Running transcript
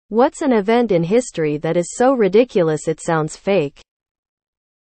What's an event in history that is so ridiculous it sounds fake?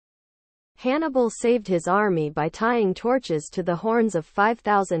 Hannibal saved his army by tying torches to the horns of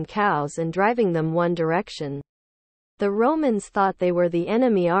 5,000 cows and driving them one direction. The Romans thought they were the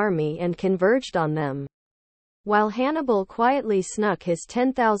enemy army and converged on them, while Hannibal quietly snuck his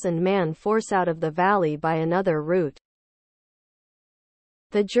 10,000-man force out of the valley by another route.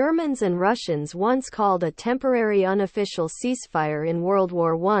 The Germans and Russians once called a temporary unofficial ceasefire in World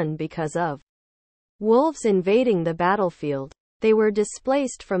War I because of wolves invading the battlefield. They were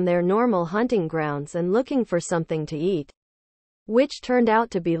displaced from their normal hunting grounds and looking for something to eat, which turned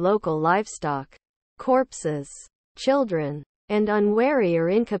out to be local livestock, corpses, children, and unwary or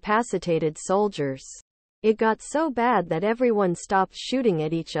incapacitated soldiers. It got so bad that everyone stopped shooting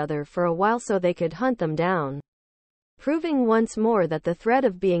at each other for a while so they could hunt them down, proving once more that the threat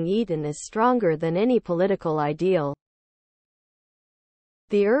of being eaten is stronger than any political ideal.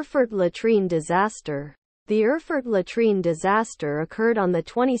 The Erfurt latrine disaster. The Erfurt latrine disaster occurred on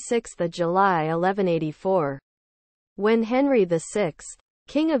 26 July 1184, when Henry VI,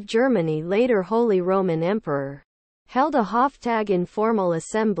 King of Germany, later Holy Roman Emperor, held a Hoftag informal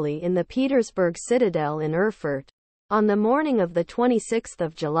assembly in the Petersburg citadel in Erfurt. On the morning of 26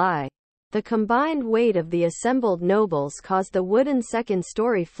 July, the combined weight of the assembled nobles caused the wooden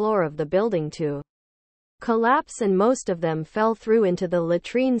second-story floor of the building to collapse, and most of them fell through into the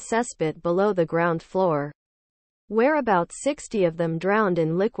latrine cesspit below the ground floor, where about 60 of them drowned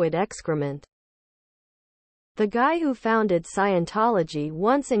in liquid excrement. The guy who founded Scientology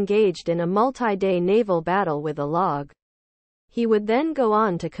once engaged in a multi-day naval battle with a log. He would then go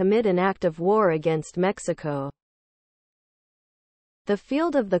on to commit an act of war against Mexico. The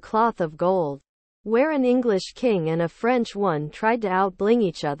Field of the Cloth of Gold, where an English king and a French one tried to outbling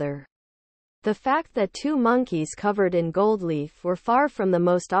each other. The fact that two monkeys covered in gold leaf were far from the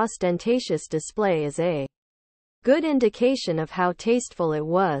most ostentatious display is a good indication of how tasteful it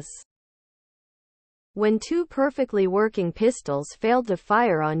was. When two perfectly working pistols failed to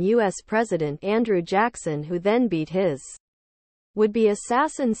fire on U.S. President Andrew Jackson, who then beat his would-be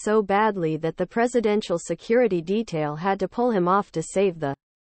assassin so badly that the presidential security detail had to pull him off to save the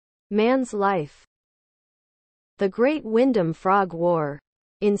man's life. The Great Windham Frog War.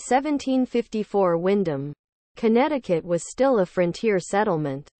 In 1754, Windham, Connecticut was still a frontier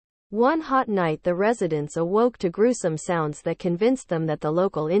settlement. One hot night the residents awoke to gruesome sounds that convinced them that the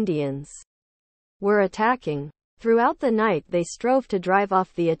local Indians were attacking. Throughout the night they strove to drive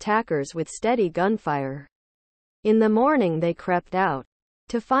off the attackers with steady gunfire. In the morning they crept out,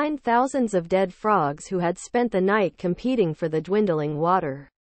 to find thousands of dead frogs who had spent the night competing for the dwindling water.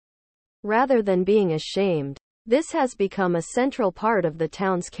 Rather than being ashamed, this has become a central part of the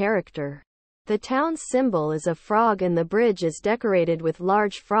town's character. The town's symbol is a frog and the bridge is decorated with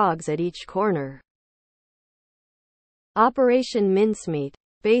large frogs at each corner. Operation Mincemeat.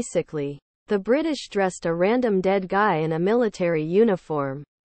 Basically, the British dressed a random dead guy in a military uniform,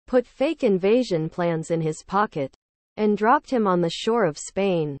 put fake invasion plans in his pocket, and dropped him on the shore of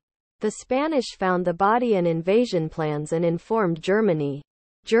Spain. The Spanish found the body and invasion plans and informed Germany.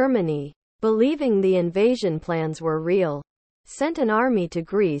 Germany, believing the invasion plans were real, sent an army to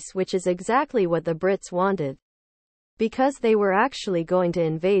Greece, which is exactly what the Brits wanted, because they were actually going to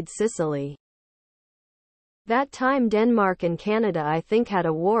invade Sicily. That time Denmark and Canada, I think, had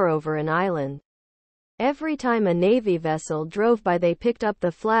a war over an island. Every time a Navy vessel drove by they picked up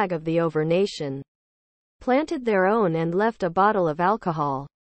the flag of the over nation, planted their own and left a bottle of alcohol.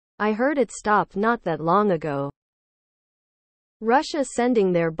 I heard it stopped not that long ago. Russia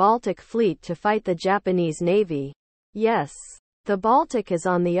sending their Baltic fleet to fight the Japanese Navy. Yes, the Baltic is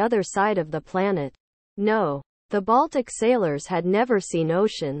on the other side of the planet. No, the Baltic sailors had never seen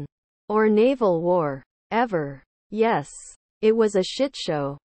ocean or naval war, ever. Yes, it was a shit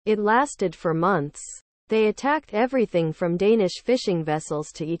show. It lasted for months. They attacked everything from Danish fishing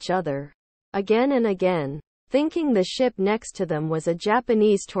vessels to each other, again and again, thinking the ship next to them was a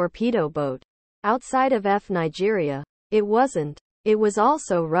Japanese torpedo boat outside of Nigeria. It wasn't. It was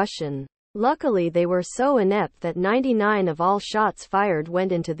also Russian. Luckily they were so inept that 99 of all shots fired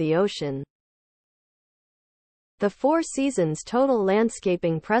went into the ocean. The Four Seasons Total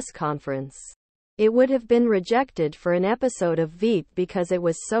Landscaping press conference. It would have been rejected for an episode of Veep because it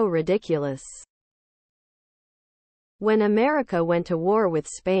was so ridiculous. When America went to war with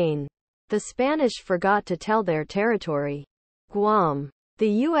Spain, the Spanish forgot to tell their territory, Guam.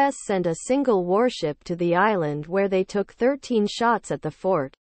 The U.S. sent a single warship to the island where they took 13 shots at the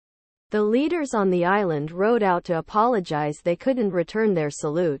fort. The leaders on the island rode out to apologize they couldn't return their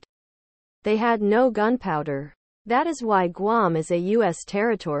salute. They had no gunpowder. That is why Guam is a U.S.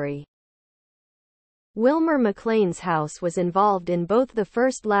 territory. Wilmer McLean's house was involved in both the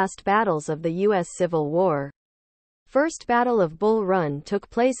first-last battles of the U.S. Civil War. First Battle of Bull Run took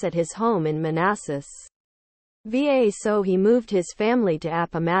place at his home in Manassas, VA, so he moved his family to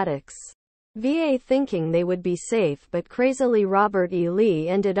Appomattox, VA, thinking they would be safe, but crazily Robert E. Lee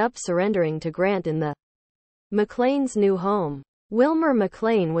ended up surrendering to Grant in the McLean's new home. Wilmer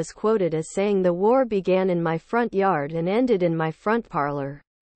McLean was quoted as saying, "The war began in my front yard and ended in my front parlor."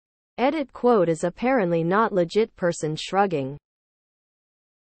 Edit quote is apparently not legit. Person shrugging.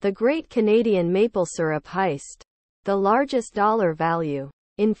 The Great Canadian Maple Syrup Heist. The largest dollar value,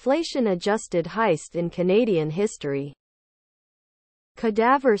 inflation-adjusted heist in Canadian history.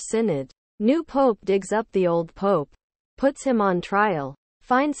 Cadaver Synod. New pope digs up the old pope, puts him on trial,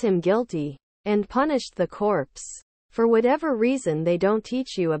 finds him guilty, and punished the corpse. For whatever reason they don't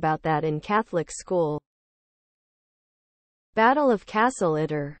teach you about that in Catholic school. Battle of Castle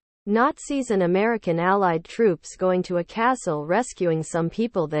Itter. Nazis and American Allied troops going to a castle rescuing some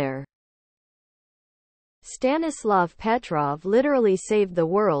people there. Stanislav Petrov literally saved the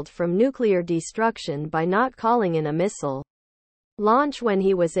world from nuclear destruction by not calling in a missile launch when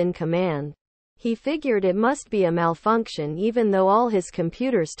he was in command. He figured it must be a malfunction even though all his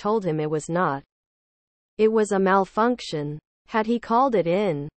computers told him it was not. It was a malfunction. Had he called it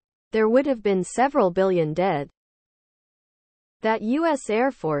in, there would have been several billion dead. That U.S. Air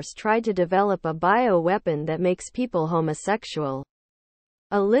Force tried to develop a bioweapon that makes people homosexual.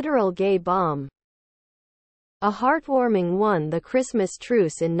 A literal gay bomb. A heartwarming one. The Christmas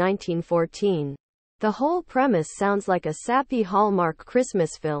truce in 1914. The whole premise sounds like a sappy Hallmark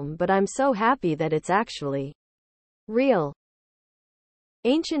Christmas film, but I'm so happy that it's actually real.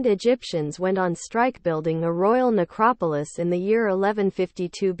 Ancient Egyptians went on strike building a royal necropolis in the year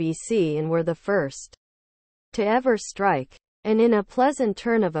 1152 BC and were the first to ever strike. And in a pleasant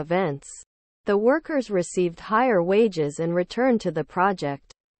turn of events, the workers received higher wages and returned to the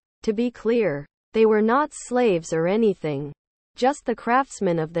project. To be clear, they were not slaves or anything, just the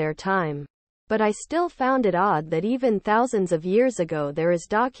craftsmen of their time. But I still found it odd that even thousands of years ago there is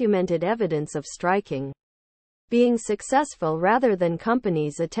documented evidence of striking being successful rather than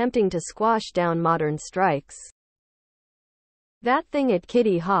companies attempting to squash down modern strikes. That thing at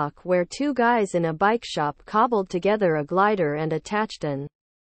Kitty Hawk where two guys in a bike shop cobbled together a glider and attached an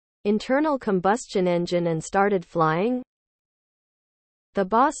internal combustion engine and started flying? The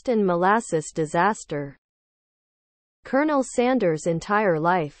Boston Molasses Disaster. Colonel Sanders' entire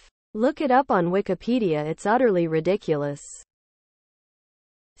life. Look it up on Wikipedia, it's utterly ridiculous.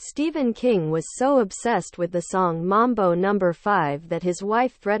 Stephen King was so obsessed with the song Mambo No. 5 that his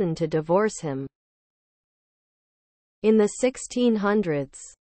wife threatened to divorce him. In the 1600s,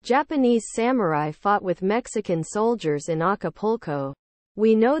 Japanese samurai fought with Mexican soldiers in Acapulco.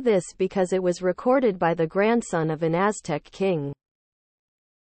 We know this because it was recorded by the grandson of an Aztec king.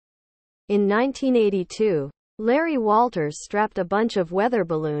 In 1982, Larry Walters strapped a bunch of weather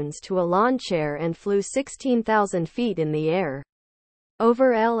balloons to a lawn chair and flew 16,000 feet in the air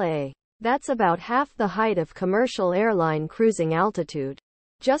over LA. That's about half the height of commercial airline cruising altitude.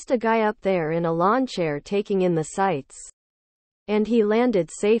 Just a guy up there in a lawn chair taking in the sights. And he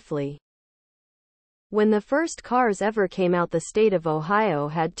landed safely. When the first cars ever came out, the state of Ohio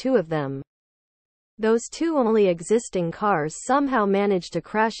had two of them. Those two only existing cars somehow managed to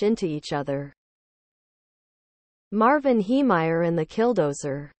crash into each other. Marvin Heemeyer and the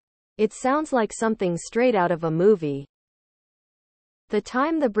Killdozer. It sounds like something straight out of a movie. The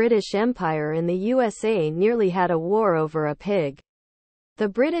time the British Empire and the USA nearly had a war over a pig. The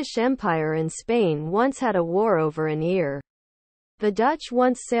British Empire and Spain once had a war over an ear. The Dutch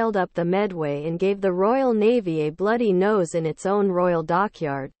once sailed up the Medway and gave the Royal Navy a bloody nose in its own royal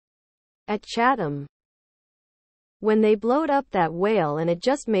dockyard at Chatham when they blowed up that whale, and it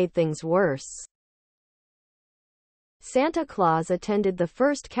just made things worse. Santa Claus attended the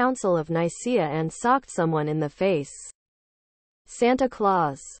First Council of Nicaea and socked someone in the face. Santa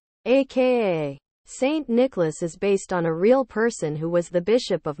Claus, aka Saint Nicholas, is based on a real person who was the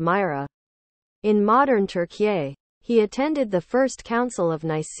Bishop of Myra. In modern Turkey, he attended the First Council of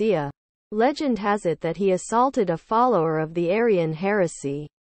Nicaea. Legend has it that he assaulted a follower of the Arian heresy.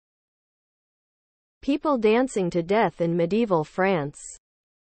 People dancing to death in medieval France.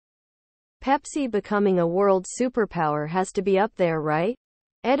 Pepsi becoming a world superpower has to be up there, right?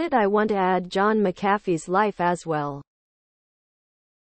 Edit. I want to add John McAfee's life as well.